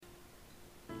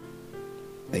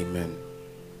Amen.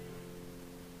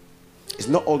 It's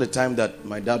not all the time that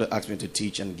my dad will ask me to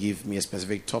teach and give me a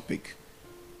specific topic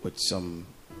with some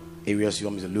areas you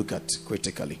want me to look at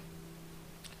critically.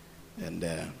 And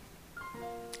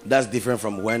that's different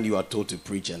from when you are told to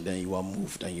preach and then you are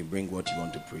moved and you bring what you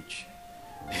want to preach.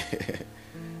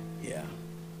 Yeah.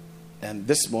 And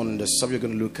this morning, the subject we're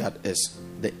going to look at is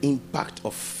the impact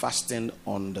of fasting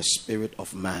on the spirit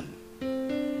of man.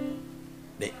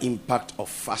 The impact of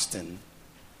fasting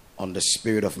on the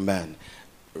spirit of man.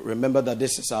 Remember that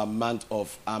this is our month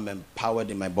of I'm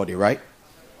empowered in my body, right?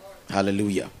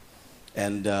 Hallelujah.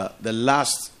 And the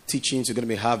last teachings we're going to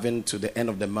be having to the end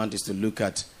of the month is to look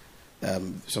at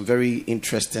some very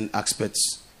interesting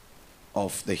aspects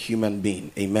of the human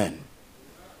being. Amen.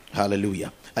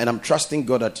 Hallelujah. And I'm trusting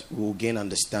God that we will gain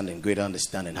understanding, greater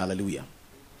understanding. Hallelujah.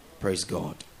 Praise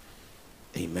God.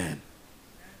 Amen.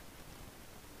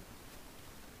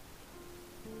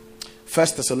 1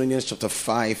 Thessalonians chapter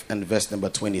 5 and verse number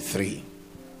 23.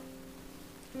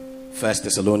 1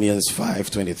 Thessalonians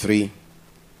 5:23.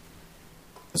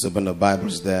 Let's open the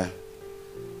Bibles there.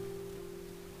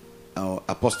 Our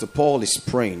Apostle Paul is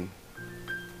praying,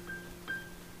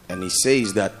 and he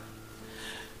says that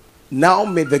now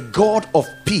may the God of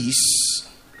peace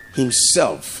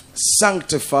himself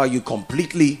sanctify you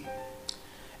completely,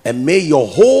 and may your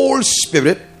whole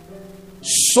spirit,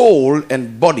 soul,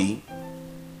 and body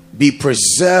be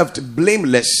preserved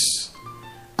blameless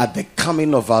at the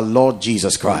coming of our Lord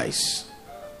Jesus Christ.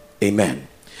 Amen.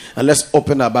 And let's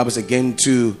open our Bibles again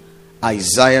to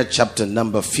Isaiah chapter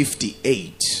number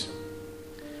 58.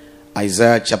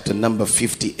 Isaiah chapter number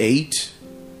 58.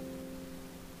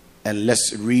 And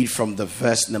let's read from the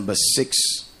verse number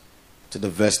 6 to the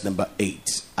verse number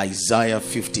 8. Isaiah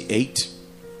 58.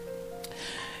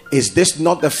 Is this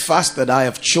not the fast that I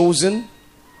have chosen,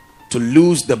 to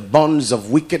loose the bonds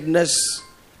of wickedness,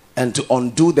 and to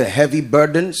undo the heavy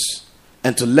burdens,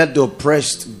 and to let the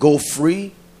oppressed go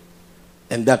free,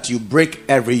 and that you break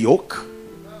every yoke?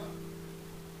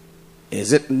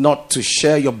 Is it not to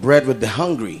share your bread with the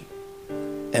hungry,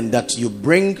 and that you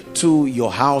bring to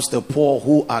your house the poor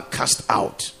who are cast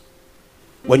out?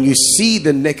 When you see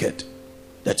the naked,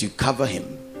 that you cover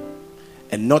him,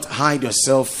 and not hide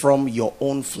yourself from your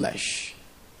own flesh.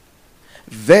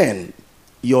 Then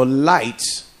your light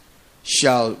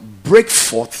shall break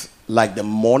forth like the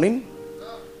morning,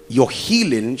 your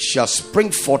healing shall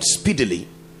spring forth speedily,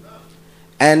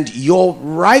 and your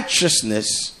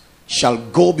righteousness shall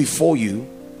go before you.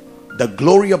 The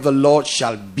glory of the Lord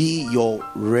shall be your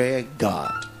rear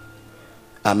guard.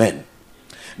 Amen.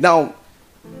 Now,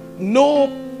 no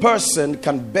person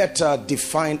can better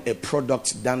define a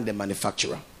product than the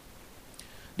manufacturer.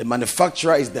 The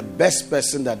manufacturer is the best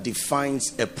person that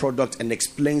defines a product and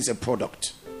explains a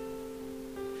product.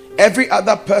 Every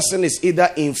other person is either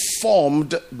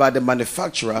informed by the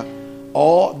manufacturer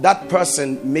or that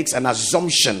person makes an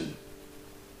assumption.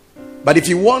 But if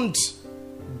you want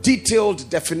detailed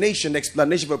definition,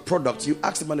 explanation of a product, you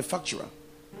ask the manufacturer.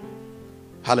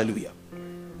 Hallelujah.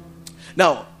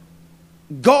 Now,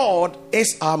 God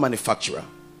is our manufacturer.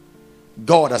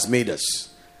 God has made us.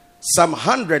 Psalm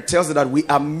 100 tells us that we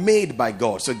are made by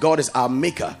God. So God is our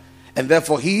maker. And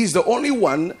therefore, he is the only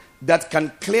one that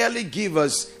can clearly give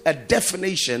us a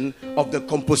definition of the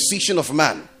composition of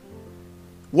man.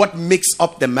 What makes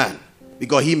up the man?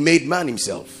 Because he made man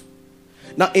himself.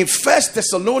 Now, in 1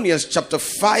 Thessalonians chapter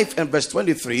 5 and verse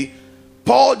 23,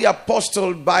 Paul the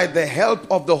apostle, by the help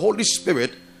of the Holy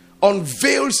Spirit,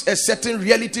 unveils a certain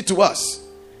reality to us,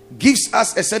 gives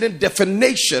us a certain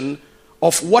definition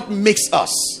of what makes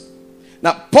us.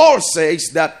 Now, Paul says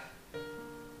that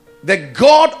the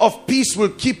God of peace will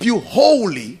keep you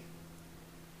holy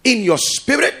in your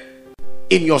spirit,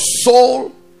 in your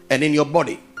soul, and in your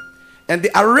body. And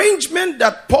the arrangement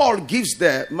that Paul gives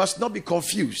there must not be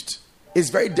confused. It's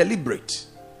very deliberate.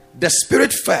 The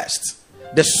spirit first,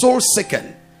 the soul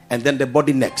second, and then the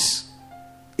body next.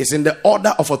 It's in the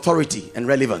order of authority and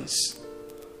relevance.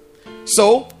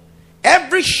 So,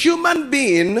 every human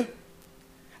being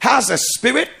has a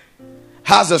spirit,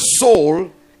 has a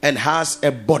soul, and has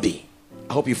a body.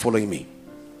 I hope you're following me.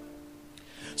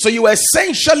 So you are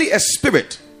essentially a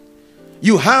spirit,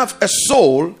 you have a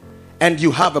soul, and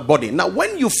you have a body. Now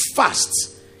when you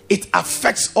fast, it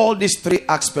affects all these three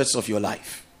aspects of your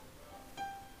life.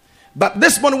 But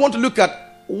this morning we want to look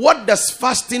at, what does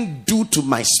fasting do to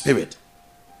my spirit?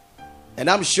 And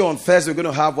I'm sure on Thursday we're going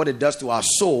to have what it does to our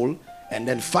soul. And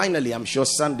then finally, I'm sure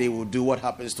Sunday will do what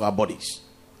happens to our bodies.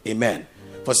 Amen.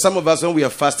 For some of us, when we are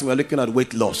fasting, we're looking at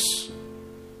weight loss.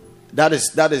 That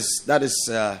is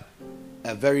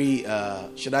a very,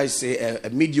 should I say, a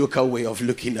mediocre way of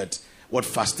looking at what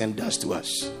fasting does to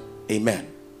us.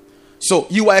 Amen. So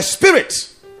you are a spirit.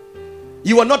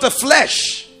 You are not a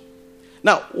flesh.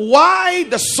 Now, why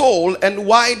the soul and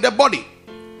why the body?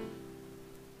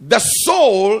 The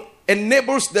soul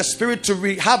enables the spirit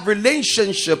to have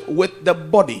relationship with the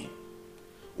body.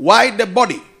 Why the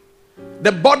body?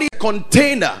 The body is a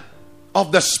container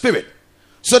of the spirit,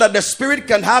 so that the spirit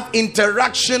can have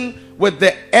interaction with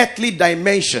the earthly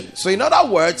dimension. So in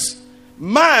other words,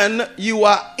 man, you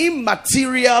are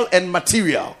immaterial and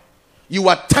material. You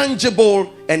are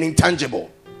tangible and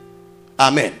intangible.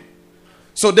 Amen.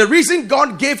 So the reason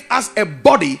God gave us a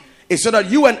body is so that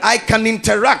you and I can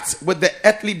interact with the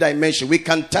earthly dimension. We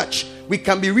can touch. We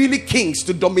can be really kings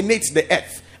to dominate the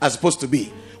earth as supposed to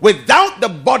be. Without the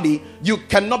body, you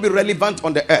cannot be relevant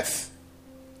on the earth.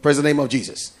 Praise the name of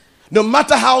Jesus. No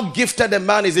matter how gifted a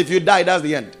man is, if you die, that's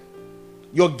the end.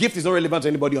 Your gift is not relevant to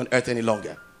anybody on earth any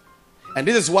longer. And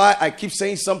this is why I keep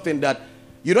saying something, that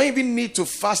you don't even need to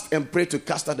fast and pray to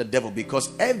cast out the devil, because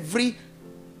every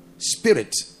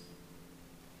spirit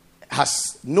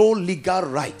has no legal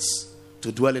rights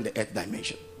to dwell in the earth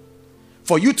dimension.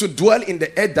 For you to dwell in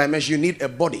the earth dimension, you need a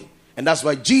body. And that's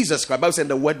why Jesus Christ, the Bible said,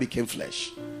 the word became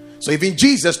flesh. So even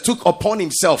Jesus took upon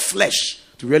himself flesh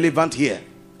to be relevant here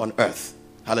on earth.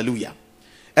 Hallelujah.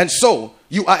 And so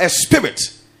you are a spirit.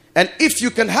 And if you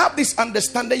can have this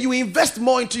understanding, you invest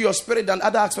more into your spirit than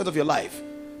other aspects of your life.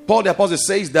 Paul the apostle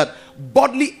says that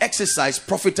bodily exercise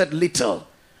profited little.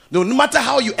 No matter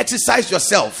how you exercise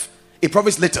yourself, it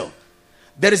profits little.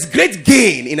 There is great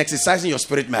gain in exercising your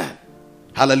spirit, man.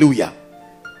 Hallelujah.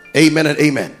 Amen and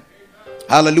amen.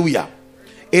 Hallelujah.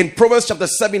 In Proverbs chapter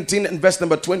 17 and verse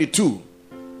number 22,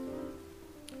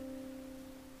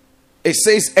 it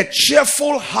says, a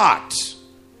cheerful heart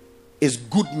is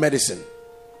good medicine,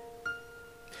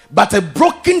 but a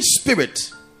broken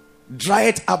spirit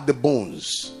drieth up the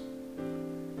bones.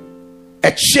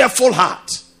 A cheerful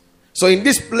heart. So in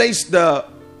this place, the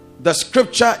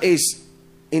scripture is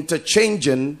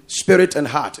interchanging spirit and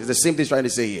heart. It's the same thing it's trying to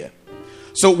say here.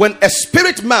 So when a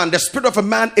spirit man, the spirit of a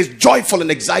man is joyful and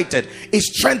excited, it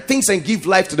strengthens and gives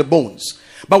life to the bones.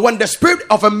 But when the spirit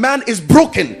of a man is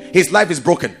broken, his life is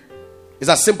broken. It's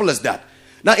as simple as that.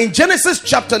 Now in Genesis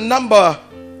chapter number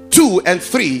 2 and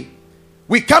 3,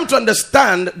 we come to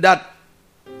understand that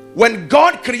when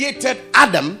God created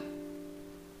Adam,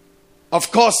 of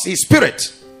course, his spirit.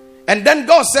 And then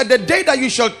God said, the day that you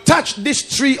shall touch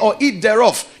this tree or eat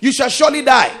thereof, you shall surely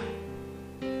die.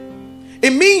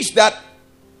 It means that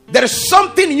there is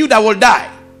something in you that will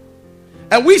die.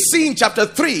 And we see in chapter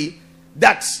 3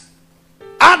 that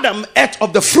Adam ate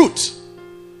of the fruit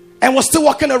and was still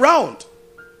walking around.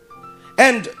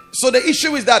 And so the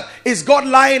issue is that, is God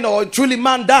lying or truly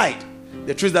man died?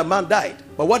 The truth is that man died.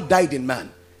 But what died in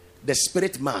man? The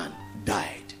spirit man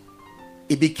died.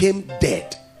 It became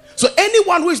dead. So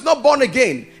anyone who is not born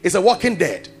again is a walking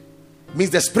dead. It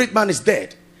means the spirit man is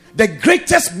dead. The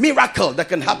greatest miracle that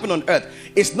can happen on earth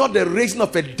is not the raising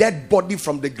of a dead body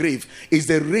from the grave. It's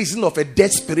the raising of a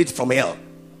dead spirit from hell.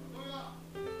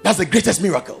 That's the greatest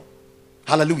miracle.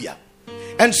 Hallelujah.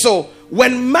 And so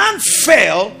when man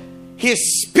fell,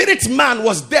 his spirit man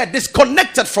was dead,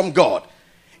 disconnected from God.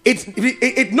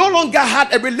 It no longer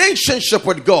had a relationship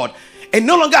with God. It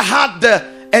no longer had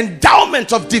the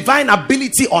endowment of divine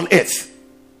ability on earth.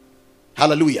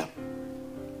 Hallelujah.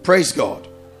 Praise God.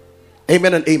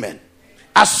 Amen and amen.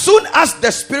 As soon as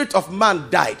the spirit of man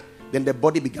died, then the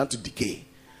body began to decay.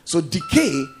 So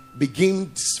decay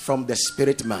begins from the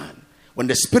spirit man. When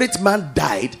the spirit man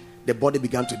died, the body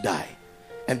began to die.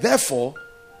 And therefore,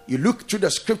 you look through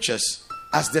the scriptures,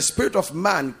 as the spirit of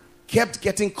man kept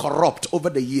getting corrupt over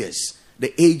the years,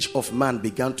 the age of man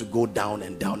began to go down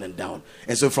and down and down.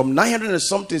 And so from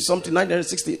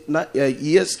 960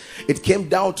 years, it came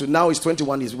down to now it's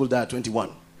 21 years. People die at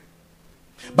 21.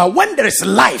 But when there is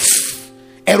life,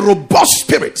 a robust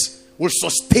spirit will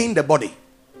sustain the body.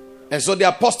 And so the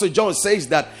Apostle John says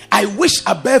that, I wish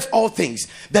above all things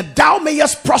that thou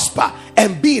mayest prosper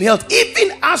and be in health,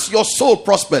 even as your soul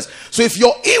prospers. So if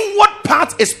your inward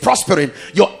part is prospering,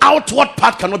 your outward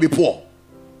part cannot be poor.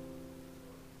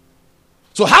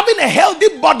 So having a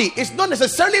healthy body is not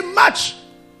necessarily much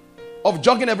of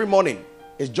jogging every morning.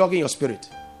 It's jogging your spirit.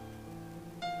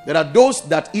 There are those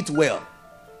that eat well,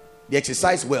 they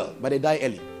exercise well, but they die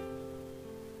early.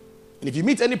 And if you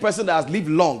meet any person that has lived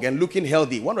long and looking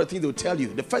healthy, one of the things they will tell you,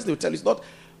 the first they will tell you is not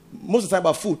most of the time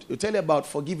about food. They'll tell you about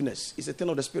forgiveness. It's a thing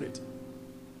of the spirit.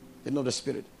 The thing of the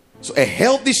spirit. So a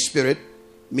healthy spirit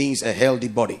means a healthy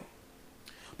body.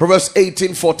 Proverbs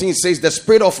 18:14 says, the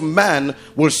spirit of man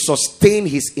will sustain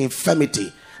his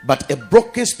infirmity, but a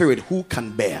broken spirit who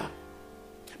can bear?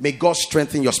 May God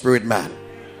strengthen your spirit, man.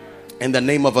 In the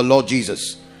name of the Lord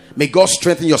Jesus. May God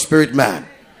strengthen your spirit, man.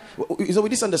 So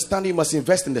with this understanding, you must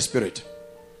invest in the spirit.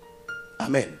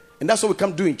 Amen. And that's what we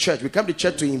come to do in church. We come to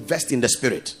church to invest in the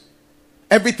spirit.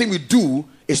 Everything we do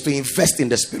is to invest in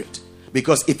the spirit.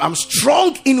 Because if I'm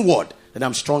strong inward, then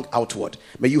I'm strong outward.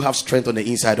 May you have strength on the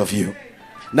inside of you.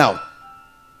 Now,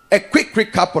 a quick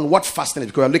recap on what fasting is,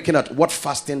 because we're looking at what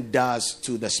fasting does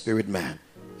to the spirit man.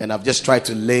 And I've just tried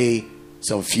to lay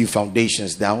some few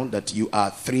foundations down, that you are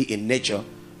three in nature.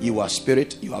 You are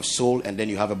spirit, you have soul, and then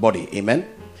you have a body. Amen.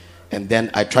 And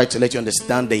then I tried to let you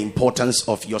understand the importance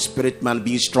of your spirit man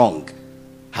being strong.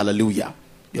 Hallelujah.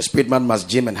 Your spirit man must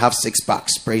gym and have 6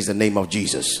 packs. Praise the name of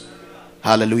Jesus.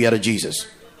 Hallelujah to Jesus.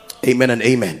 Amen and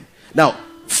amen. Now,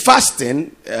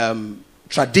 fasting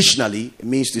traditionally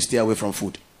means to stay away from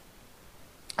food.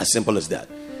 As simple as that.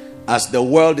 As the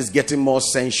world is getting more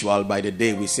sensual by the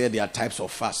day, we say there are types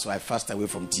of fast. So I fast away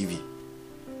from TV.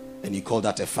 And you call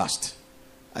that a fast.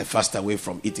 I fast away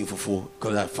from eating fufu.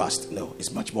 Call that fast. No,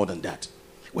 it's much more than that.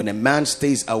 When a man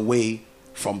stays away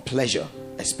from pleasure,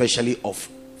 especially of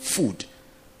food,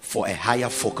 for a higher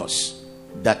focus,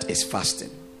 that is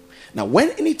fasting. Now,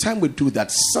 anytime we do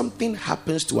that, something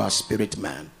happens to our spirit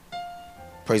man.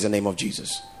 Praise the name of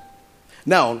Jesus.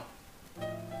 Now,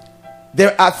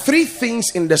 there are 3 things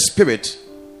in the spirit,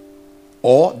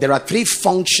 or there are 3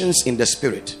 functions in the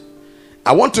spirit.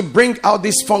 I want to bring out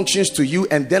these functions to you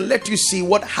and then let you see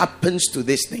what happens to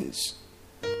these things.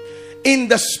 In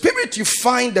the spirit, you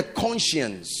find the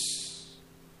conscience.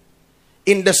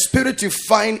 In the spirit, you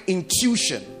find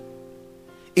intuition.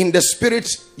 In the spirit,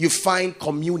 you find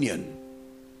communion.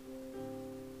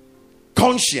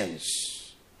 Conscience.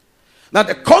 Now,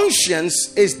 the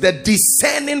conscience is the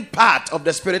discerning part of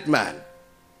the spirit man.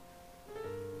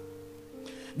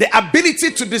 The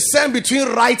ability to discern between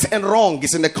right and wrong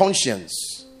is in the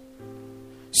conscience.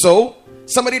 So,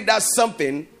 somebody does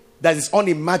something that is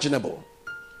unimaginable.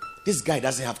 This guy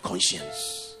doesn't have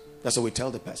conscience. That's what we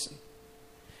tell the person.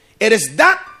 It is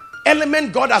that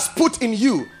element God has put in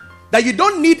you that you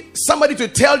don't need somebody to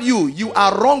tell you you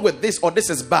are wrong with this or this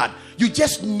is bad. You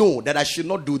just know that I should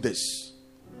not do this.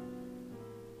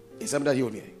 Is somebody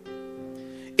hearing me?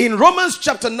 In Romans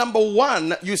chapter number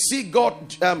 1, you see God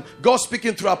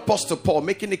speaking through Apostle Paul,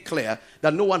 making it clear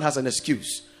that no one has an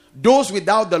excuse. Those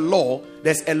without the law,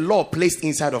 there's a law placed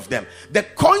inside of them. The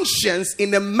conscience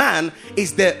in a man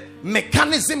is the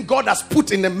mechanism God has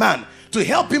put in a man to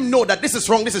help him know that this is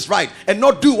wrong, this is right, and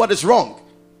not do what is wrong.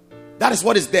 That is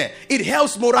what is there. It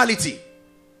helps morality.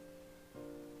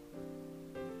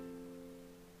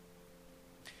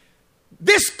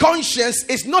 This conscience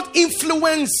is not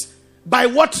influenced by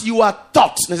what you are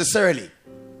taught necessarily.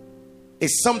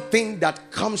 It's something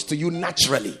that comes to you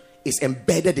naturally. It's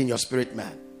embedded in your spirit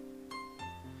man.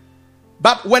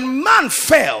 But when man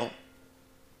fell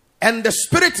and the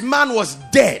spirit man was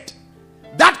dead,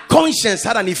 that conscience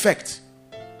had an effect.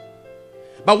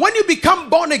 But when you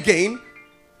become born again,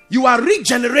 you are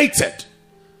regenerated.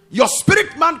 Your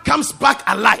spirit man comes back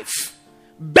alive,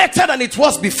 better than it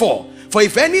was before. For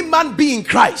if any man be in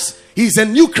Christ, he is a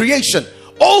new creation.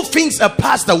 All things are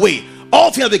passed away.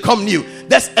 All things have become new.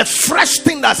 There's a fresh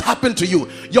thing that's happened to you.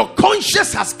 Your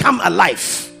conscience has come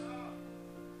alive.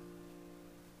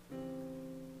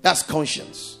 That's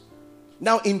conscience.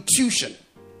 Now, intuition.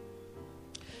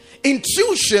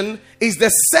 Intuition is the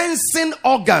sensing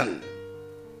organ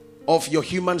of your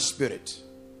human spirit.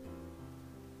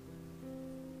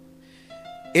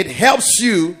 It helps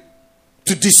you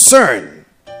to discern,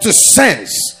 to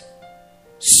sense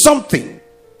something.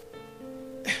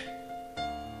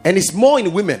 And it's more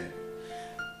in women.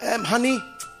 Honey,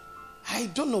 I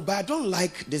don't know, but I don't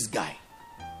like this guy.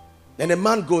 Then a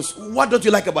man goes, what don't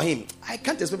you like about him? I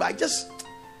can't explain, but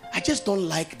I just don't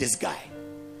like this guy.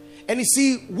 And you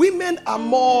see, women are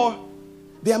more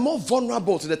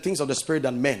vulnerable to the things of the spirit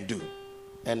than men do.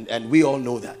 And we all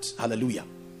know that. Hallelujah.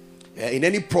 In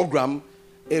any program,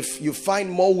 if you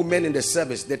find more women in the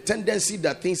service, the tendency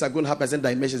that things are going to happen as a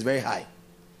dimension is very high.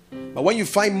 But when you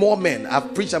find more men,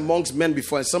 I've preached amongst men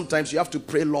before, and sometimes you have to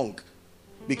pray long.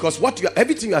 Because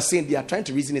everything you are saying, they are trying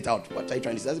to reason it out. What are you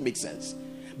trying to say? It doesn't make sense.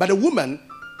 But a woman,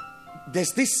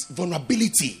 there's this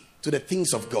vulnerability to the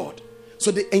things of God.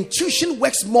 So the intuition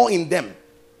works more in them.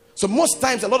 So most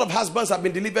times, a lot of husbands have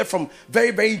been delivered from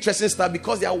very, very interesting stuff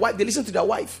because they listen to their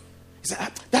wife. He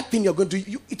said, that thing you're going to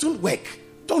do, it won't work.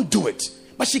 Don't do it.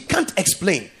 But she can't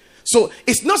explain. So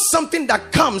it's not something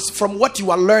that comes from what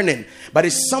you are learning, but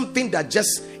it's something that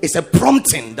just is a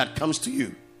prompting that comes to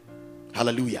you.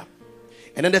 Hallelujah.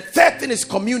 And then the third thing is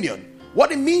communion.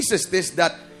 What it means is this,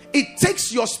 that it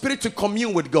takes your spirit to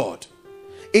commune with God.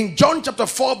 In John chapter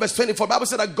 4 verse 24, the Bible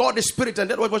said that God is spirit and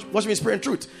that worship in spirit and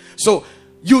truth. So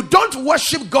you don't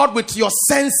worship God with your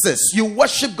senses. You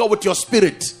worship God with your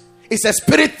spirit. It's a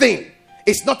spirit thing.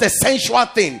 It's not a sensual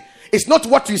thing. It's not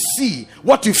what you see,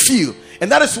 what you feel.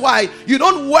 And that is why you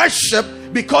don't worship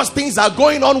because things are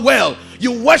going on well.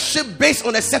 You worship based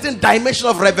on a certain dimension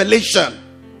of revelation.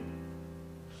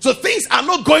 So things are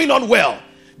not going on well.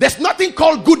 There's nothing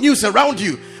called good news around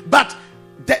you. But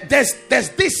there's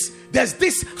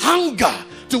this hunger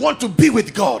to want to be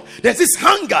with God. There's this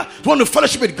hunger to want to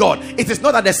fellowship with God. It is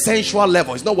not at the sensual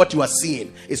level. It's not what you are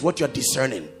seeing. It's what you are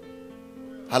discerning.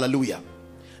 Hallelujah.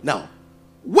 Now,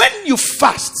 when you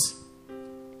fast,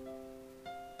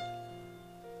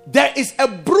 there is a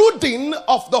brooding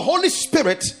of the Holy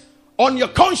Spirit on your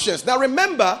conscience. Now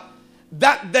remember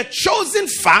that the chosen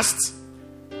fast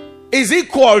is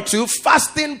equal to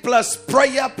fasting plus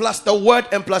prayer plus the word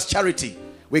and plus charity.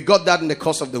 We got that in the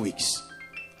course of the weeks.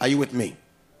 Are you with me?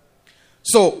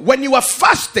 So when you are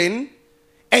fasting,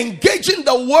 engaging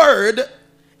the word,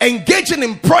 engaging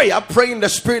in prayer, praying in the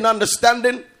spirit and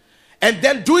understanding, and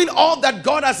then doing all that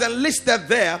God has enlisted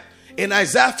there in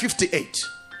Isaiah 58,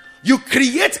 you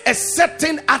create a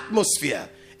certain atmosphere,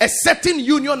 a certain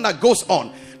union that goes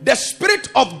on. The Spirit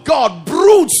of God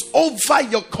broods over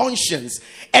your conscience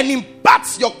and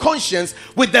imparts your conscience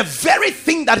with the very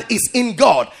thing that is in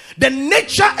God. The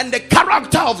nature and the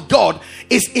character of God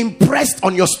is impressed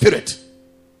on your spirit.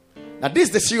 Now this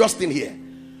is the serious thing here.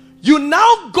 You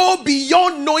now go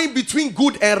beyond knowing between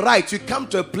good and right. You come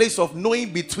to a place of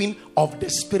knowing between of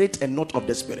the spirit and not of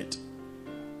the spirit.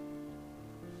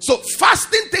 So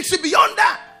fasting takes you beyond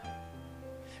that.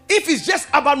 If it's just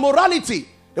about morality,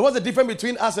 there was a difference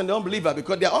between us and the unbeliever,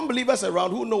 because there are unbelievers around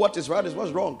who know what is right and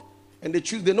what's wrong, and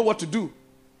they know what to do.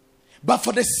 But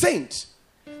for the saint,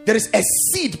 there is a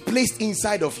seed placed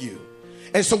inside of you.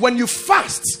 And so when you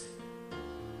fast,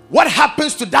 what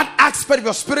happens to that aspect of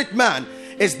your spirit man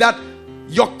is that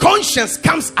your conscience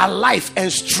comes alive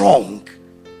and strong.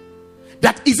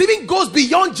 That is even goes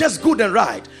beyond just good and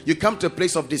right. You come to a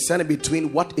place of discerning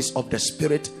between what is of the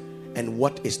spirit and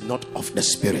what is not of the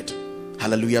spirit.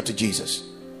 Hallelujah to Jesus.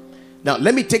 Now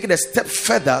let me take it a step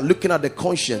further, looking at the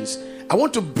conscience. I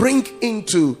want to bring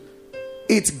into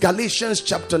it Galatians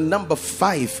chapter number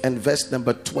 5 and verse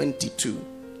number 22.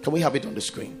 Can we have it on the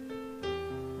screen?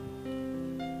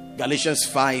 Galatians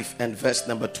 5 and verse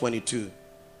number 22.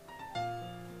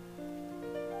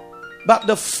 But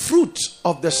the fruit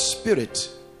of the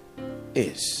Spirit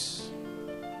is.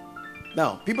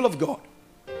 Now, people of God,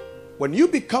 when you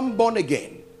become born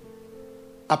again,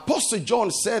 Apostle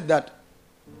John said that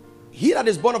he that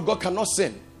is born of God cannot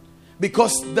sin,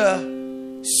 because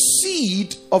the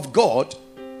seed of God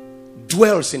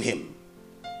dwells in him.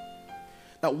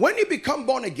 Now, when you become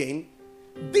born again,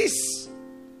 these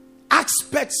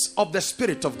aspects of the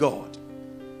Spirit of God,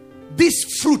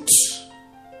 this fruit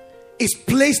is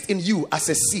placed in you as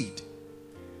a seed.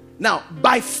 Now,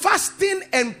 by fasting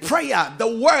and prayer, the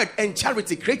word and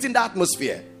charity, creating the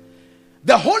atmosphere,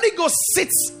 the Holy Ghost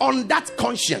sits on that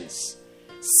conscience,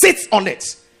 sits on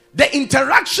it. The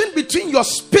interaction between your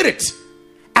spirit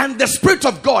and the Spirit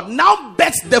of God now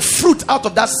bets the fruit out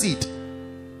of that seed.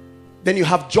 Then you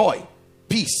have joy,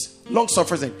 peace, long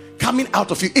suffering coming out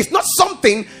of you. It's not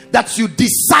something that you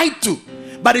decide to,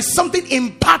 but it's something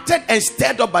imparted and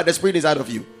stirred up by the Spirit inside of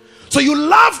you. So you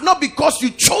love not because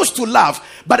you chose to love,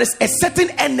 but it's a certain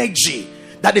energy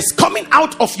that is coming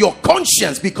out of your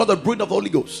conscience because of the breathing of the Holy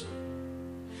Ghost.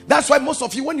 That's why most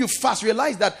of you, when you fast,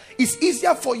 realize that it's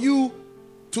easier for you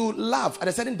to love at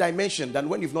a certain dimension than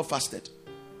when you've not fasted.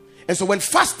 And so when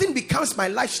fasting becomes my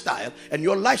lifestyle and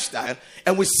your lifestyle,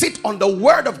 and we sit on the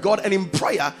word of God and in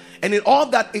prayer and in all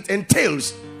that it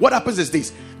entails, what happens is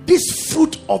this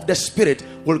fruit of the Spirit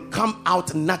will come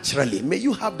out naturally. May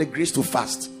you have the grace to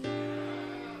fast.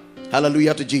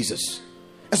 Hallelujah to Jesus.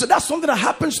 And so that's something that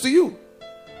happens to you.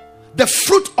 The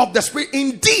fruit of the Spirit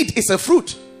indeed is a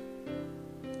fruit.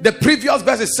 The previous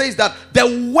verse, it says that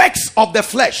the works of the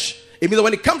flesh. It means that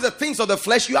when it comes to things of the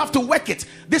flesh, you have to work it.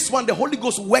 This one, the Holy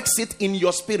Ghost works it in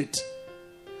your spirit.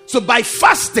 So by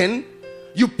fasting,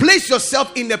 you place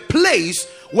yourself in a place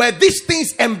where these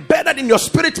things embedded in your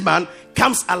spirit man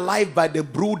comes alive by the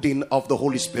brooding of the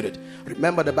Holy Spirit.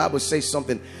 Remember, the Bible says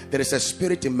something. There is a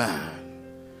spirit in man,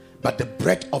 but the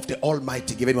breath of the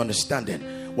Almighty giving you understanding.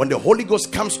 When the Holy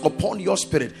Ghost comes upon your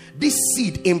spirit, this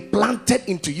seed implanted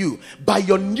into you by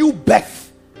your new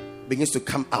birth begins to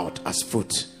come out as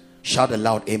fruit. Shout a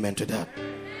loud amen to that.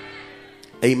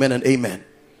 Amen and amen.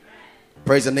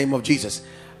 Praise the name of Jesus.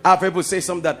 I've heard people say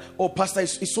something that, oh, Pastor,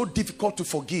 it's so difficult to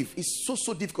forgive. It's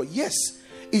so difficult. Yes,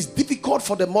 it's difficult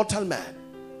for the mortal man.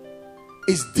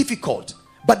 It's difficult.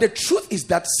 But the truth is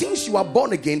that since you are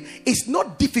born again, it's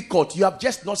not difficult. You have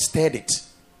just not stirred it.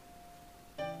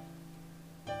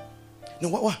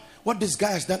 No, what this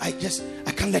guy has done, I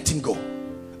can't let him go.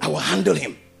 I will handle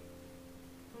him.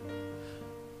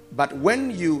 But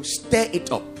when you stir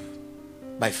it up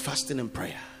by fasting and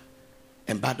prayer,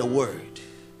 and by the word,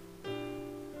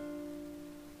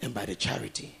 and by the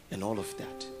charity, and all of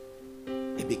that,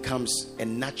 it becomes a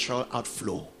natural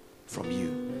outflow from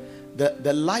you.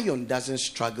 The lion doesn't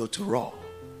struggle to roar.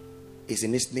 It's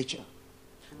in its nature.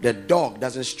 The dog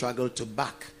doesn't struggle to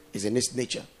bark. It's in its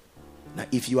nature. Now,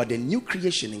 if you are the new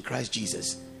creation in Christ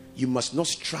Jesus, you must not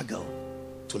struggle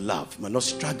to love. You must not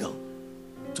struggle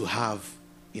to have,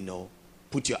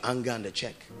 put your anger under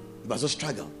check. You must not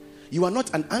struggle. You are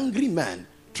not an angry man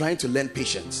trying to learn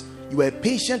patience. You are a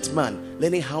patient man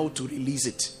learning how to release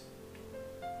it.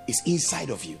 It's inside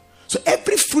of you. So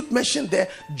every fruit mentioned there,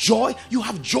 joy, you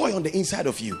have joy on the inside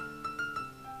of you.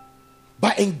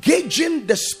 By engaging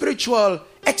the spiritual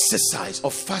exercise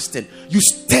of fasting, you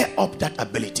stir up that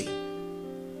ability.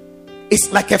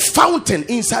 It's like a fountain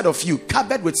inside of you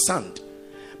covered with sand.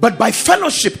 But by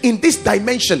fellowship in this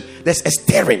dimension, there's a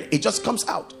stirring. It just comes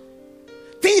out.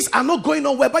 Things are not going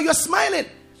on well, but you're smiling.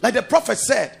 Like the prophet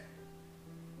said,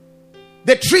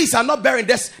 the trees are not bearing.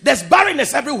 There's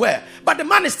barrenness everywhere, but the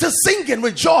man is still singing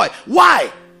with joy.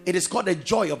 Why? It is called the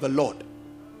joy of the Lord,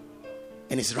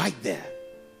 and it's right there.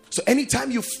 So anytime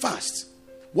you fast,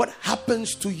 what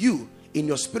happens to you in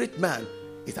your spirit man,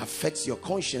 it affects your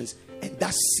conscience and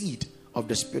that seed of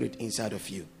the spirit inside of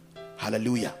you.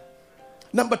 Hallelujah.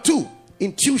 Number 2,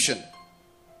 intuition.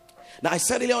 Now, I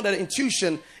said earlier on that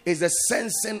intuition is the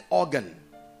sensing organ.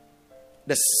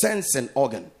 The sensing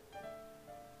organ.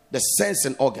 The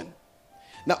sensing organ.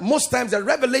 Now, most times the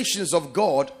revelations of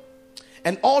God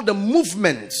and all the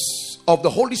movements of the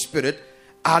Holy Spirit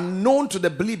are known to the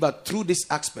believer through this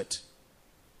aspect.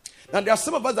 Now, there are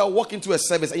some of us that walk into a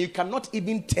service and you cannot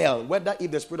even tell whether if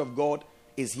the Spirit of God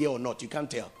is here or not. You can't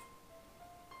tell.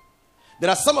 There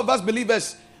are some of us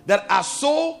believers that are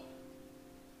so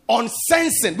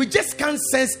unsensing. We just can't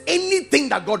sense anything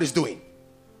that God is doing.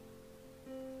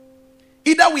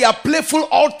 Either we are playful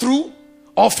all through,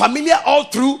 or familiar all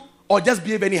through, or just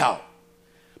behave anyhow.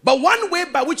 But one way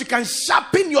by which you can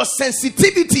sharpen your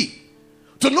sensitivity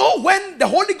to know when the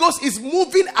Holy Ghost is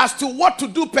moving as to what to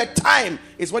do per time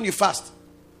is when you fast.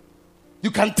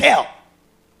 You can tell.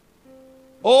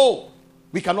 Oh,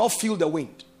 we can all feel the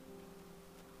wind.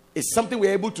 It's something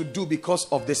we're able to do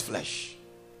because of this flesh,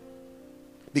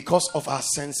 because of our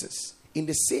senses. In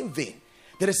the same vein,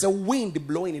 there is a wind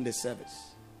blowing in the service.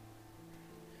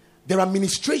 There are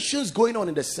ministrations going on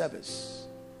in the service.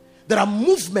 There are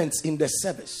movements in the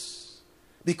service.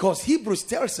 Because Hebrews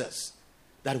tells us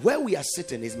that where we are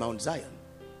sitting is Mount Zion.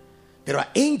 There are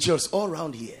angels all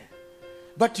around here.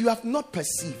 But you have not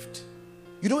perceived.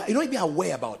 You don't even be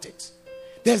aware about it.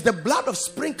 There's the blood of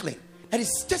sprinkling that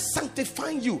is just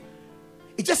sanctifying you.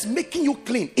 It's just making you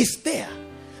clean. It's there.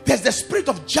 There's the spirit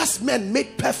of just men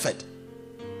made perfect.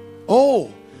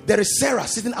 Oh, there is Sarah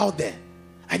sitting out there.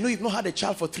 I know you've not had a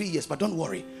child for 3 years, but don't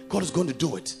worry. God is going to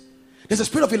do it. There's a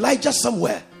spirit of Elijah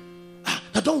somewhere.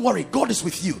 Now don't worry. God is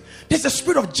with you. There's a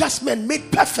spirit of just men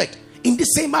made perfect in the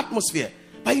same atmosphere.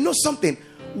 But you know something?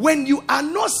 When you are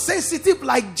not sensitive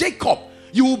like Jacob,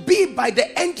 you will be by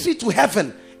the entry to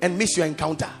heaven and miss your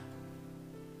encounter.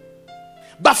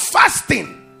 But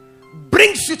fasting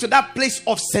brings you to that place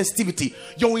of sensitivity.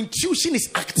 Your intuition is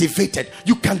activated.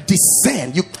 You can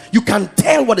discern. You can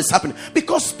tell what is happening.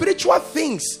 Because spiritual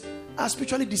things are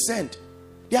spiritually discerned.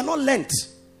 They are not learnt.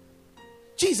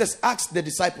 Jesus asked the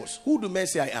disciples, who do men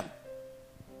say I am?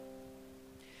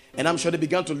 And I'm sure they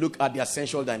began to look at the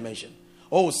essential dimension.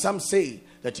 Oh, some say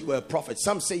that you were a prophet.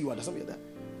 Some say you are something like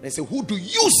that. They say, who do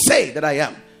you say that I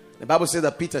am? The Bible says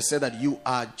that Peter said that you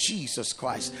are Jesus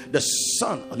Christ, the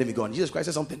Son of living God. Jesus Christ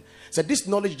said something. He said, this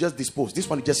knowledge just disposed. This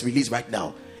one is just released right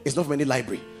now. It's not from any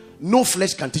library. No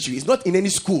flesh can teach you. It's not in any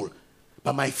school.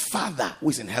 But my Father who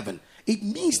is in heaven. It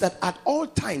means that at all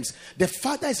times, the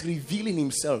Father is revealing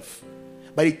himself.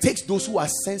 But it takes those who are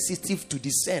sensitive to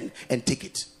discern and take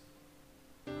it.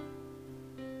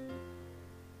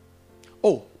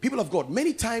 Oh, people of God,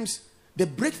 many times the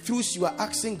breakthroughs you are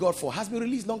asking God for has been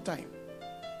released long time.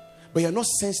 But you're not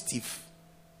sensitive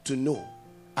to know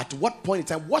at what point in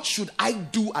time, what should I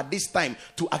do at this time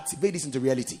to activate this into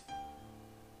reality?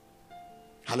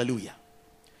 Hallelujah.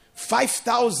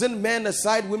 5,000 men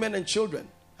aside, women and children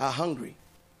are hungry.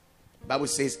 The Bible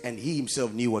says, and he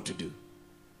himself knew what to do.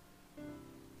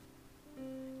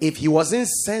 if he wasn't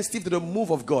sensitive to the move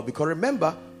of God. Because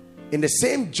remember, in the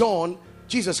same John,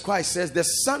 Jesus Christ says the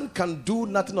Son can do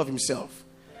nothing of himself,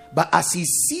 but as he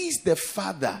sees the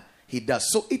Father, he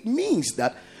does. So it means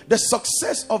that the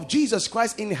success of Jesus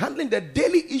Christ in handling the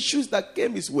daily issues that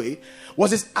came his way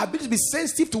was his ability to be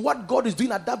sensitive to what God is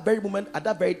doing at that very moment, at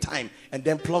that very time, and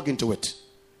then plug into it.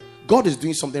 God is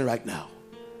doing something right now.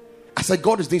 I said,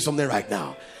 God is doing something right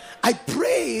now. I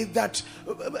pray that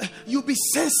you be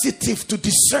sensitive to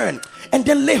discern and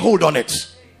then lay hold on it.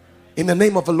 In the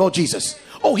name of the Lord Jesus.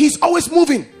 Oh, he's always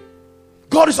moving.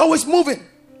 God is always moving.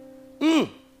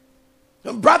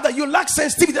 Brother, you lack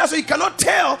sensitivity. That's why you cannot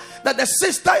tell that the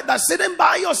sister that's sitting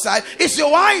by your side is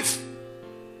your wife.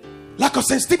 Lack of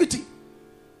sensitivity.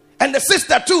 And the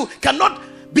sister too cannot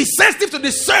be sensitive to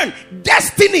discern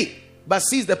destiny, but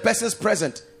sees the person's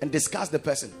present and discuss the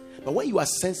person. But when you are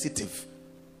sensitive,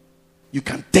 you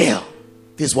can tell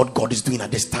this is what God is doing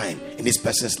at this time in this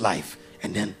person's life,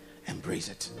 and then embrace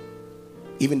it.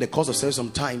 Even the cause of service,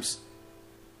 sometimes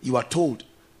you are told,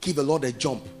 give the Lord a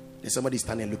jump. There's somebody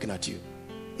standing and looking at you.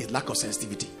 It's lack of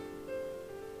sensitivity.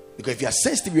 Because if you are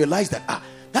sensitive, you realize that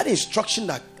that instruction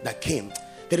that came,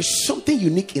 there is something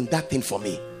unique in that thing for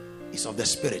me. It's of the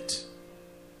Spirit.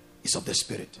 It's of the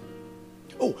Spirit.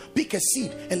 Oh, pick a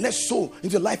seed and let's sow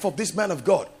into the life of this man of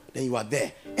God. Then you are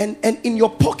there. And in your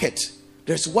pocket,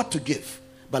 there's what to give.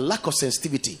 But lack of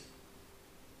sensitivity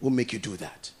will make you do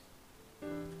that.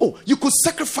 Oh, you could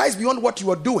sacrifice beyond what you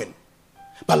are doing,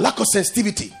 but lack of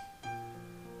sensitivity.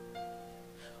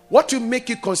 What will make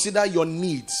you consider your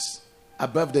needs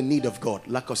above the need of God?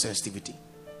 Lack of sensitivity.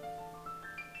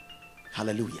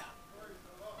 Hallelujah.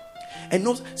 And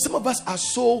some of us are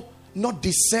so not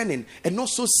discerning and not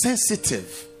so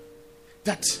sensitive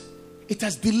that it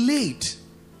has delayed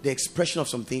the expression of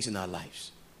some things in our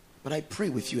lives. But I pray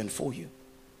with you and for you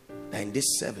that in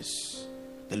this service,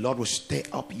 the Lord will stir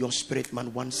up your spirit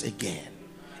man once again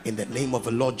in the name of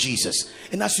the Lord Jesus.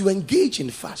 And as you engage in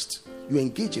fast, you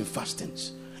engage in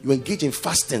fastings. You engage in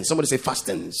fasting. Somebody say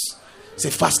fastings. Say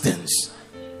fastings.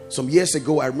 Some years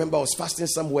ago, I remember I was fasting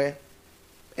somewhere,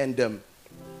 and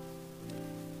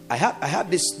I had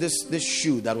this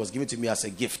shoe that was given to me as a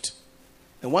gift.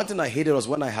 And one thing I hated was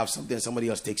when I have something and somebody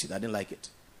else takes it. I didn't like it.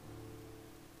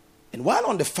 And while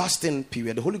on the fasting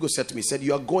period, the Holy Ghost said to me, said,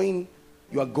 you are going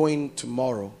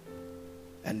tomorrow,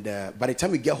 and by the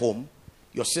time you get home,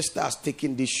 your sister has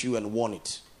taken this shoe and worn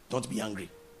it. Don't be angry.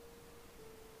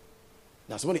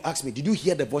 Now somebody asked me, did you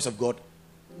hear the voice of God?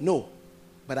 No,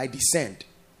 but I discerned.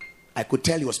 I could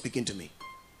tell he was speaking to me.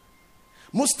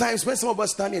 Most times when some of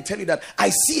us stand and tell you that I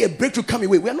see a breakthrough coming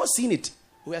away, we are not seeing it,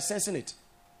 we are sensing it.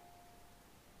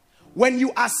 When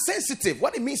you are sensitive,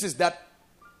 what it means is that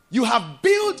you have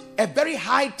built a very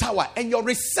high tower and your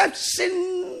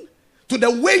reception to the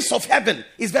waves of heaven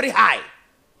is very high.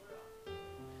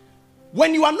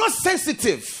 When you are not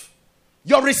sensitive,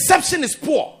 your reception is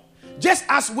poor. Just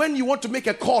as when you want to make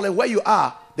a call and where you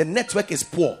are, the network is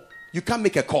poor. You can't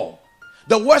make a call.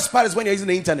 The worst part is when you're using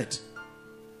the internet.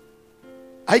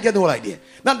 I get the whole idea.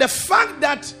 Now, the fact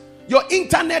that your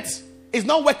internet is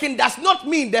not working does not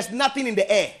mean there's nothing in the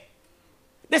air.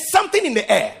 There's something in the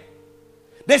air.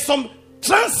 There's some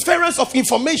transference of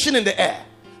information in the air.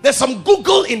 There's some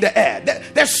Google in the air.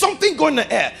 There's something going in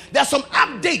the air. There's some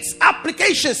updates,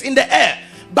 applications in the air.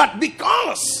 But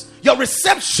because your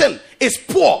reception is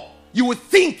poor, you would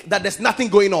think that there's nothing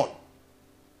going on.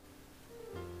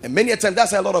 And many a time,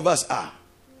 that's how a lot of us are.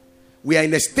 We are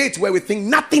in a state where we think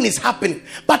nothing is happening,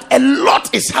 but a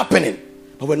lot is happening.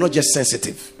 But we're not just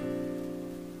sensitive.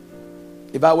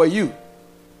 If I were you,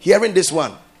 hearing this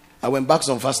one, I went back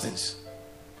some fastings.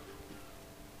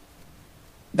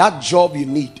 That job you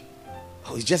need,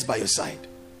 is just by your side.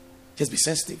 Just be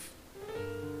sensitive.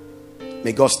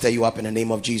 May God stir you up in the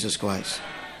name of Jesus Christ.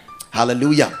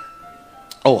 Hallelujah.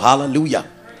 Oh, hallelujah.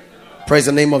 Praise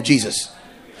the name of Jesus.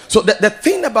 So the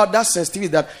thing about that sensitivity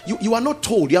is that you are not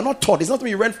told, you are not taught. It's not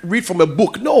when you read from a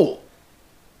book. No.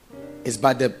 It's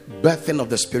by the birthing of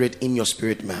the Spirit in your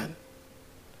spirit man.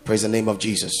 Praise the name of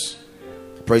Jesus.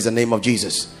 Praise the name of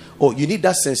Jesus. Oh, you need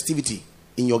that sensitivity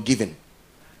in your giving.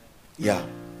 Yeah.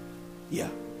 Yeah.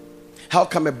 How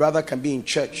come a brother can be in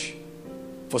church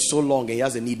for so long and he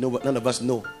has a need none of us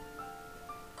know?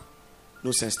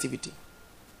 No sensitivity.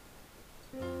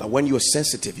 But when you're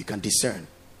sensitive, you can discern,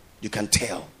 you can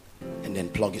tell, and then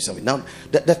plug yourself in. Now,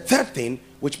 the third thing,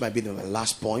 which might be the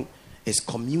last point, is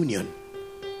communion.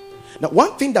 Now,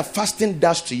 one thing that fasting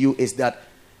does to you is that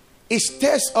it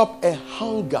stirs up a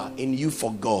hunger in you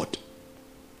for God.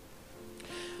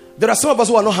 There are some of us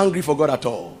who are not hungry for God at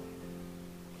all.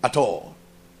 At all.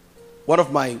 One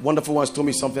of my wonderful ones told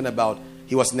me something about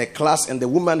He was in a class, and the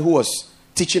woman who was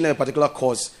teaching a particular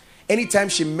course, anytime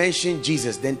she mentioned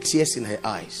Jesus, then tears in her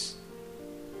eyes.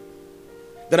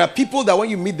 There are people that when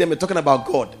you meet them, they're talking about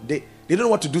God. They don't know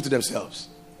what to do to themselves.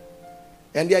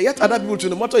 And there are yet other people too,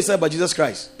 no matter what you say about Jesus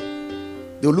Christ,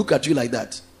 they'll look at you like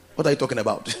that. What are you talking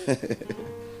about?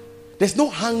 There's no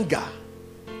hunger.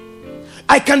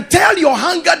 I can tell your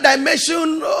hunger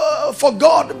dimension for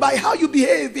God by how you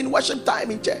behave in worship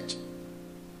time in church.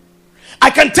 I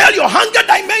can tell your hunger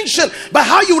dimension by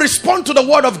how you respond to the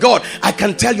word of God. I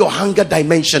can tell your hunger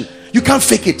dimension. You can't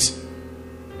fake it.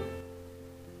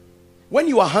 When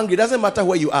you are hungry, it doesn't matter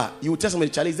where you are. You will tell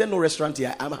somebody, Charlie, is there no restaurant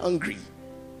here? I'm hungry.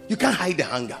 You can't hide the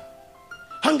hunger.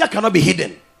 Hunger cannot be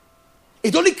hidden.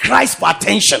 It only cries for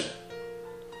attention.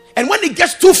 And when it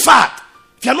gets too fat,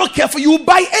 if you're not careful, you will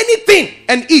buy anything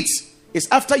and eat. It's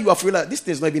after you are feeling like this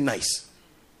thing is not even nice.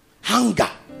 Hunger.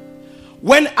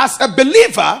 When as a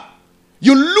believer,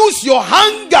 you lose your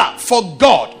hunger for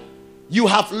God, you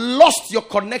have lost your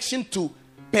connection to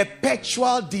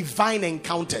perpetual divine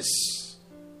encounters.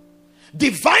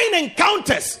 Divine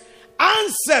encounters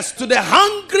answers to the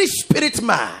hungry spirit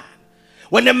man.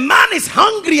 When a man is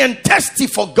hungry and thirsty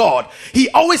for God, he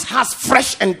always has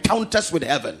fresh encounters with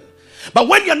heaven. But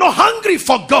when you're not hungry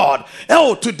for God,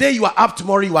 oh, today you are up,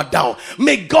 tomorrow you are down.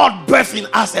 May God birth in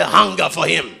us a hunger for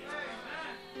him.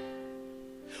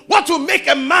 What will make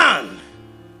a man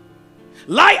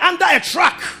lie under a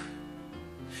truck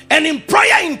and in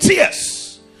prayer in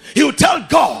tears, he will tell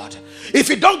God, if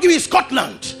you don't give me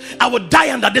Scotland, I will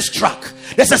die under this truck.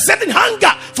 There's a certain hunger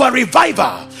for a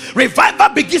revival. Revival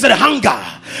begins with hunger.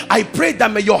 I pray that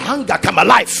may your hunger come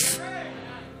alive.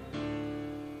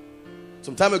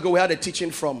 Some time ago we had a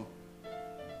teaching from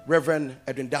Reverend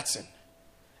Edwin Datson,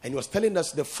 and he was telling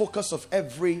us the focus of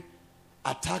every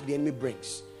attack the enemy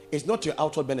brings is not your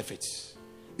outward benefits,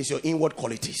 it's your inward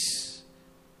qualities.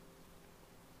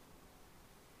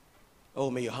 Oh,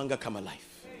 may your hunger come alive.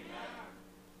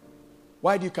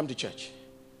 Why do you come to church?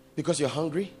 Because you're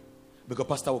hungry? Because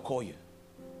pastor will call you.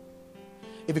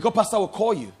 If because pastor will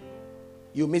call you,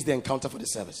 you miss the encounter for the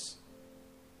service.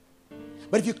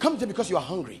 But if you come to because you are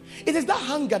hungry, it is that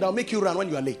hunger that will make you run when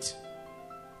you are late.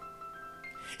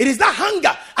 It is that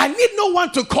hunger. I need no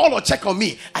one to call or check on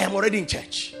me. I am already in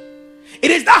church.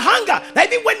 It is that hunger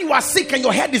that even when you are sick and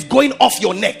your head is going off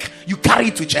your neck, you carry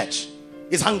it to church.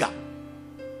 It's hunger.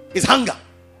 It's hunger.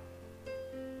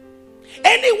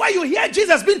 Anywhere you hear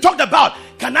Jesus being talked about,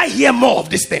 can I hear more of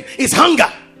this thing? It's hunger.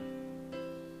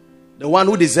 The one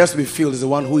who deserves to be filled is the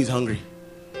one who is hungry.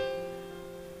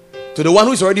 To the one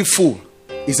who is already full,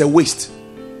 is a waste.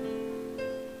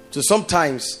 So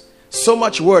sometimes, so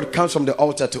much word comes from the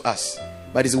altar to us,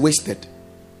 but it's wasted.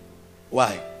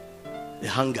 Why? The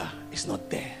hunger is not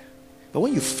there. But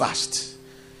when you fast,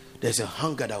 there's a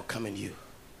hunger that will come in you.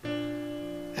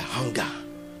 A hunger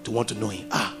to want to know him.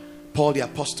 Paul the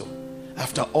apostle,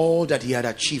 after all that he had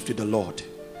achieved with the Lord,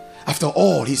 after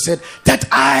all, he said, that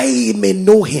I may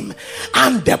know him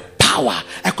and the power.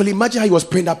 I could imagine how he was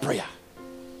praying that prayer.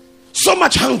 So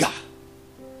much hunger.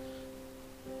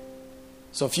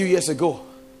 So a few years ago,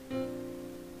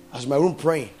 I was in my room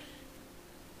praying,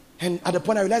 and at the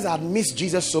point I realized I had missed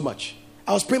Jesus so much.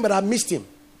 I was praying, but I missed him.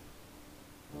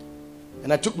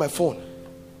 And I took my phone,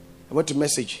 I went to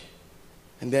message,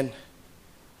 and then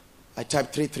I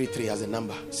typed 333 as a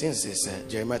number, since it's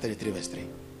Jeremiah 33 verse 3.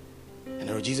 And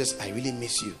I wrote, Jesus, I really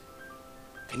miss you.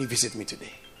 Can you visit me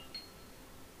today?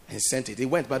 And sent it. It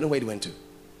went, but I don't know where it went to.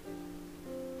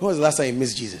 When was the last time you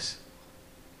missed Jesus?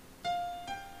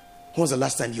 When was the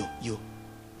last time you?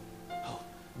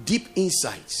 Deep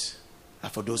insights are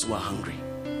for those who are hungry.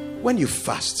 When you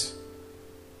fast,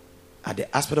 at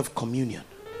the aspect of communion,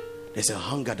 there's a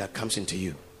hunger that comes into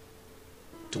you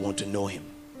to want to know him.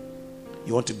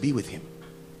 You want to be with him.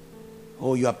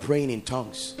 Oh, you are praying in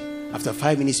tongues. After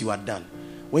 5 minutes, you are done.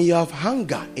 When you have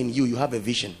hunger in you, you have a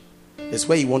vision. That's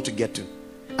where you want to get to.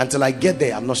 Until I get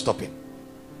there, I'm not stopping.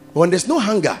 When there's no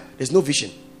hunger, there's no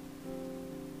vision.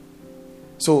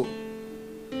 So,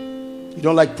 you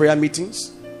don't like prayer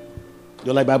meetings? You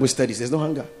don't like Bible studies? There's no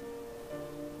hunger.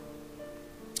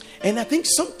 And I think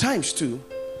sometimes too,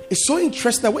 it's so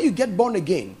interesting that when you get born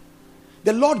again,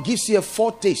 the Lord gives you a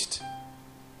foretaste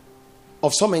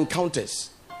of some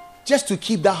encounters just to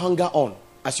keep that hunger on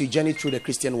as you journey through the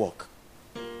Christian walk.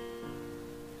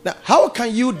 Now, how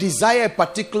can you desire a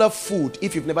particular food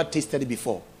if you've never tasted it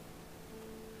before?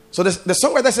 So the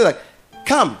songwriter says, like,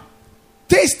 come,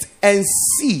 taste and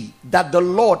see that the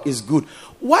Lord is good.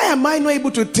 Why am I not able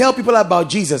to tell people about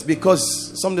Jesus?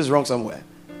 Because something's wrong somewhere.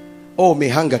 Oh, may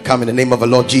hunger come in the name of the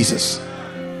Lord Jesus.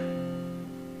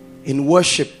 In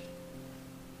worship,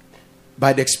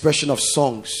 by the expression of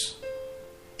songs.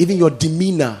 Even your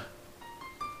demeanor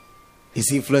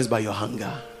is influenced by your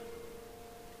hunger.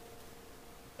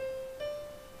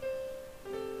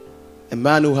 A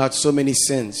man who had so many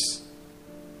sins.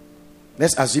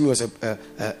 Let's assume he was a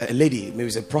lady, maybe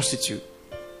he's a prostitute.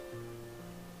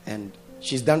 And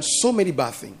she's done so many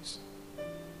bad things.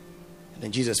 And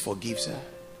then Jesus forgives her.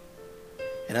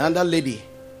 And another lady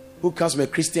who comes from a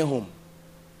Christian home.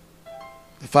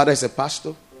 The father is a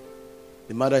pastor.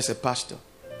 The mother is a pastor.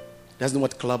 Doesn't know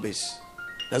what club is.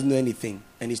 Doesn't know anything.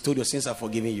 And he's told your sins are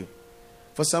forgiven you.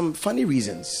 For some funny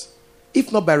reasons.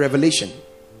 If not by revelation.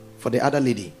 For the other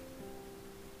lady.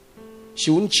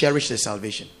 She wouldn't cherish the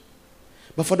salvation.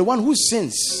 But for the one whose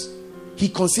sins he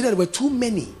considered were too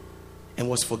many and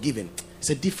was forgiven, it's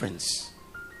a difference.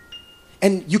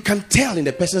 And you can tell in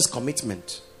the person's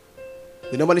commitment.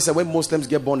 They normally say when Muslims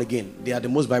get born again, they are the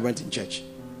most vibrant in church.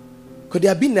 Because they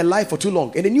have been in their life for too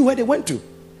long and they knew where they went to.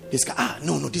 They say,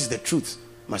 no, this is the truth.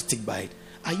 Must stick by it.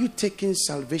 Are you taking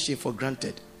salvation for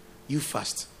granted? You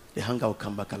fast. The hunger will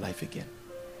come back alive again.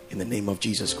 In the name of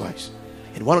Jesus Christ.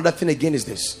 And one other thing again is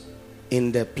this.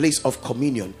 In the place of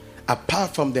communion,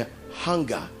 apart from the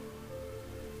hunger,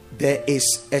 there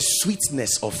is a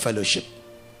sweetness of fellowship.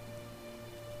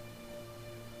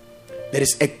 There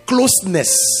is a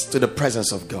closeness to the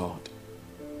presence of God.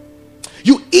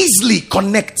 You easily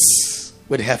connect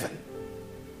with heaven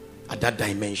at that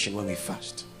dimension when we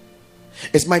fast.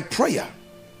 It's my prayer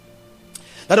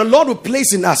that the Lord will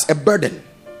place in us a burden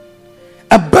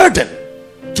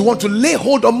to want to lay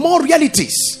hold on more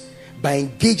realities by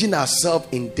engaging ourselves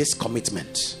in this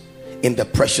commitment in the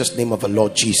precious name of the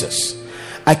Lord Jesus.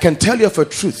 I can tell you of a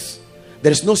truth.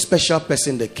 There is no special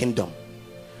person in the kingdom.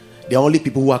 There are only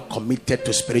people who are committed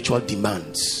to spiritual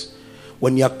demands.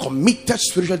 When you are committed to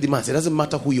spiritual demands, it doesn't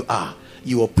matter who you are,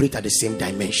 you operate at the same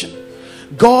dimension.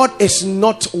 God is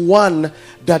not one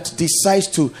that decides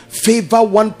to favor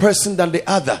one person than the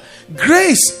other.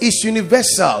 Grace is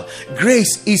universal.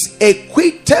 Grace is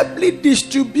equitably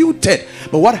distributed.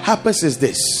 But what happens is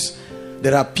this.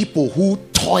 There are people who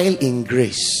toil in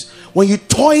grace. When you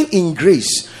toil in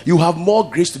grace, you have more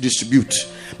grace to distribute.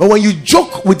 But when you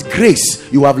joke with grace,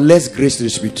 you have less grace to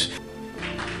distribute.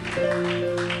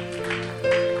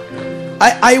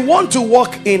 I want to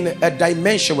walk in a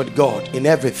dimension with God in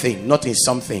everything, not in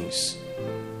some things.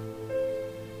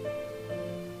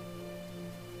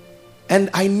 And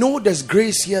I know there's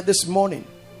grace here this morning.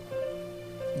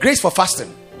 Grace for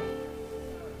fasting.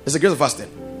 There's a grace for fasting.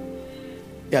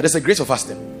 Yeah, there's a grace for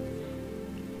fasting.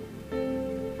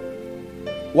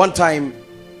 One time,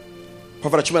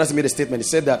 Prophet Achimana made a statement. He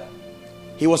said that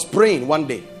he was praying one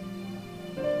day.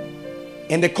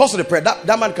 In the course of the prayer,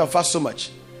 that man can fast so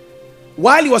much.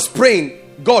 While he was praying,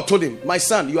 God told him, my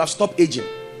son, you have stopped aging.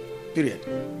 Period.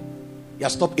 You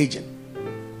have stopped aging.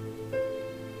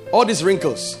 All these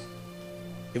wrinkles,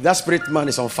 if that spirit man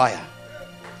is on fire,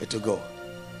 it will go.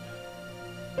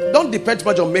 Don't depend too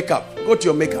much on makeup. Go to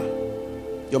your maker.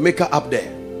 Your maker up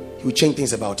there. He will change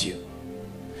things about you.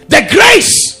 The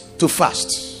grace to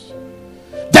fast.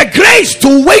 The grace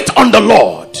to wait on the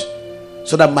Lord.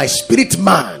 So that my spirit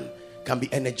man can be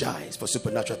energized for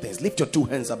supernatural things. Lift your two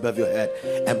hands above your head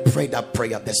and pray that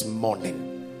prayer this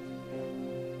morning.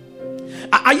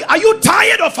 Are you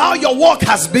tired of how your walk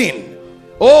has been?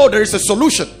 Oh, there is a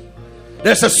solution.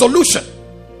 There's a solution.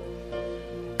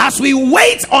 As we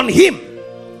wait on him,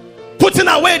 putting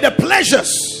away the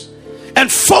pleasures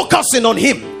and focusing on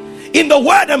him in the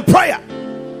word and prayer,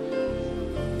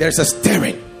 there's a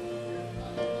stirring.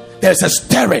 There's a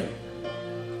stirring.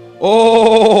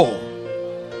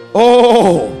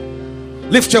 Oh,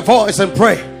 lift your voice and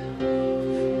pray.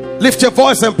 Lift your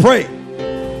voice and pray.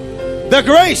 The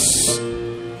grace.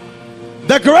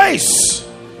 The grace.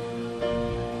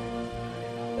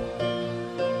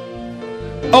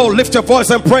 Oh, lift your voice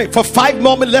and pray. For 5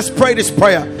 moments, let's pray this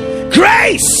prayer.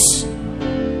 Grace.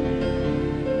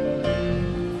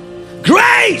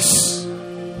 Grace.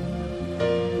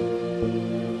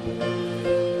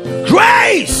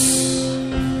 Grace.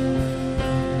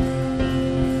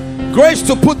 Grace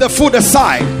to put the food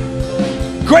aside.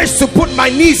 Grace to put my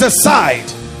knees aside.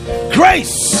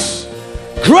 Grace.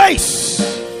 Grace.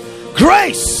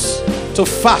 Grace to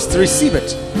fast. Receive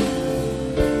it.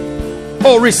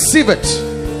 Oh, receive it.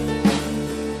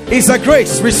 It's a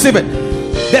grace. Receive it.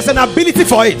 There's an ability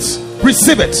for it.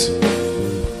 Receive it.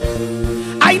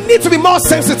 I need to be more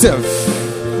sensitive.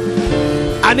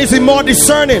 I need to be more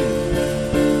discerning.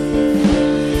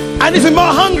 I need to be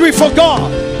more hungry for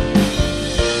God.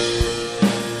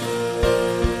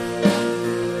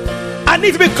 I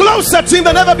need to be closer to him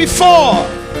than ever before.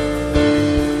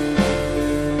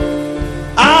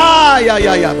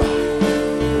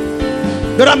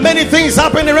 There are many things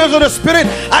happening in the realms of the spirit.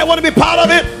 I want to be part of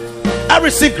it. I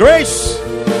receive grace.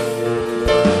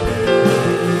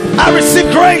 I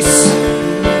receive grace.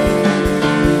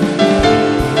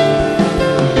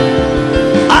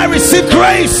 I receive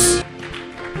grace.